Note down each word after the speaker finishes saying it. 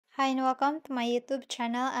Hi and welcome to my YouTube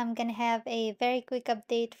channel. I'm gonna have a very quick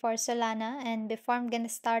update for Solana, and before I'm gonna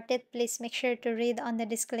start it, please make sure to read on the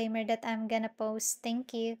disclaimer that I'm gonna post.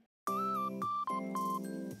 Thank you.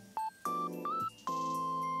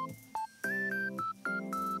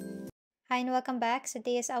 Hi and welcome back. So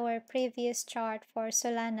this is our previous chart for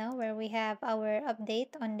Solana where we have our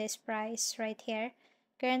update on this price right here.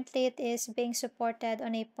 Currently it is being supported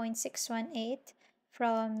on a 0.618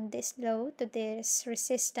 from this low to this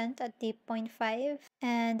resistant at the 0.5,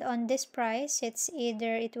 and on this price it's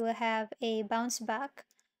either it will have a bounce back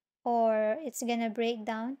or it's gonna break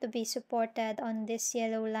down to be supported on these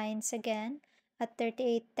yellow lines again at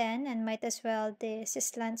 38.10 and might as well this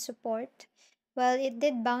slant support. Well, it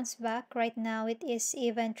did bounce back. Right now it is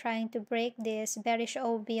even trying to break this bearish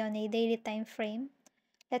OB on a daily time frame.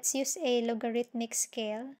 Let's use a logarithmic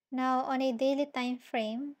scale. Now on a daily time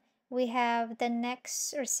frame, we have the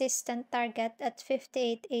next resistant target at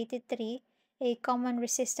 58.83, a common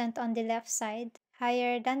resistant on the left side.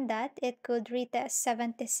 Higher than that, it could retest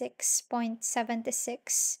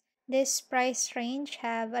 76.76. This price range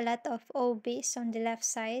have a lot of OBs on the left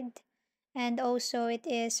side, and also it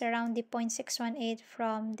is around the 0.618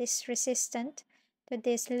 from this resistant to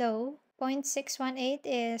this low. 0.618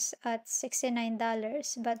 is at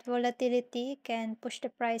 $69, but volatility can push the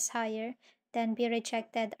price higher, then be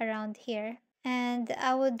rejected around here. And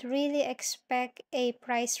I would really expect a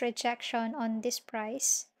price rejection on this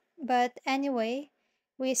price. But anyway,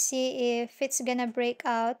 we see if it's gonna break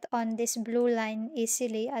out on this blue line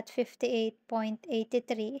easily at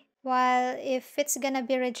 58.83. While if it's gonna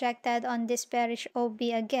be rejected on this bearish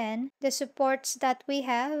OB again, the supports that we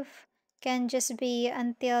have can just be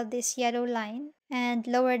until this yellow line, and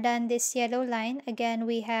lower than this yellow line again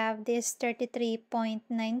we have this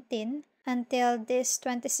 33.19 until this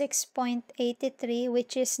 26.83,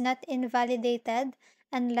 which is not invalidated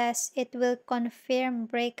unless it will confirm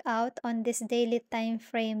breakout on this daily time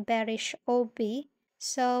frame bearish OB.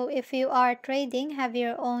 So if you are trading, have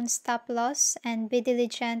your own stop loss and be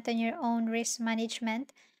diligent on your own risk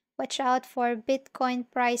management. Watch out for Bitcoin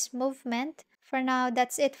price movement. For now,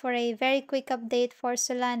 that's it for a very quick update for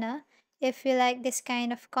Solana. If you like this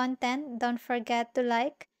kind of content, don't forget to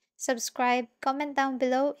like, subscribe, comment down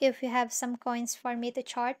below if you have some coins for me to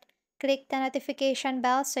chart. Click the notification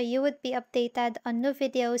bell so you would be updated on new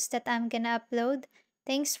videos that I'm gonna upload.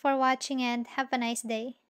 Thanks for watching and have a nice day.